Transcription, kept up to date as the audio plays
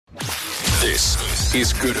This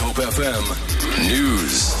is Good Hope FM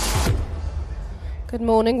News. Good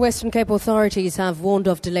morning. Western Cape authorities have warned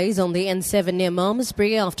of delays on the N7 near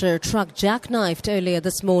Malmesbury after a truck jackknifed earlier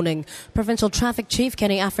this morning. Provincial Traffic Chief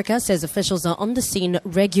Kenny Africa says officials are on the scene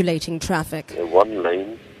regulating traffic. One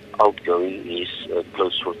lane outgoing is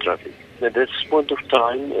closed for traffic. At this point of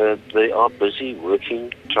time, they are busy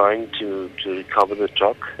working, trying to recover the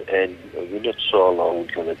truck, and we're not sure how long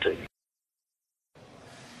it's going to take.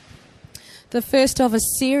 The first of a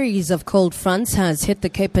series of cold fronts has hit the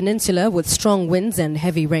Cape Peninsula with strong winds and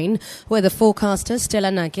heavy rain. Weather forecaster Stella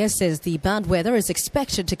Nake says the bad weather is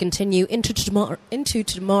expected to continue into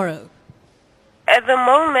tomorrow. At the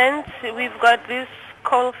moment, we've got this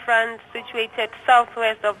cold front situated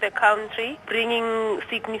southwest of the country, bringing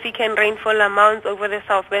significant rainfall amounts over the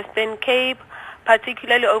southwestern Cape,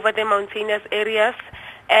 particularly over the mountainous areas.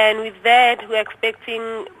 And with that, we're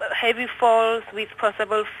expecting heavy falls with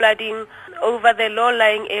possible flooding over the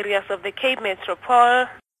low-lying areas of the Cape Metropole.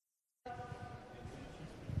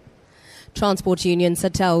 Transport Union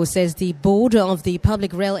Satao says the board of the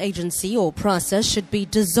Public Rail Agency, or PRASA, should be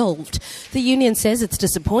dissolved. The union says it's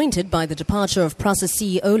disappointed by the departure of PRASA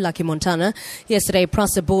CEO Lucky Montana. Yesterday,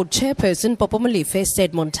 PRASA board chairperson Popo Molefe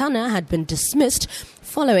said Montana had been dismissed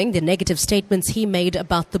following the negative statements he made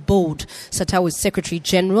about the board. Satao's Secretary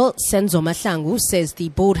General Senzo Mahlangu says the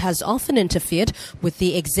board has often interfered with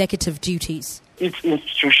the executive duties. Its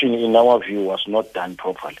institution, in our view, was not done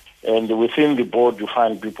properly. And within the board, you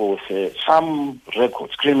find people with some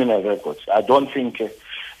records, criminal records. I don't think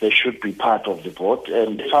they should be part of the board.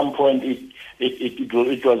 And at some point, it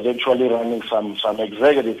was actually running some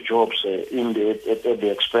executive jobs at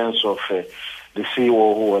the expense of the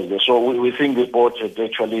CEO who was there. So we think the board had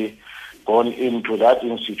actually gone into that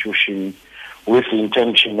institution with the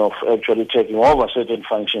intention of actually taking over certain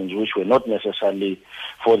functions which were not necessarily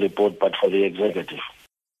for the board but for the executive.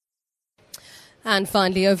 And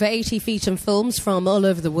finally, over 80 feature films from all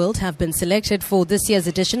over the world have been selected for this year's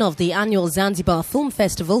edition of the annual Zanzibar Film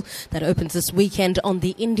Festival that opens this weekend on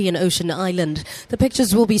the Indian Ocean island. The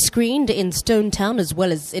pictures will be screened in Stone Town as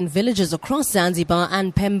well as in villages across Zanzibar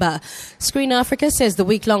and Pemba. Screen Africa says the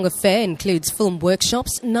week-long affair includes film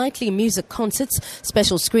workshops, nightly music concerts,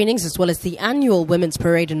 special screenings as well as the annual Women's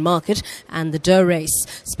Parade and Market and the Dough Race.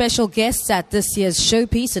 Special guests at this year's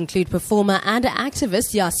showpiece include performer and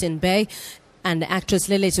activist Yasin Bey and actress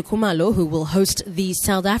Leleto Kumalo, who will host the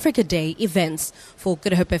South Africa Day events. For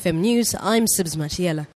Good Hope FM News, I'm Sibs Matiela.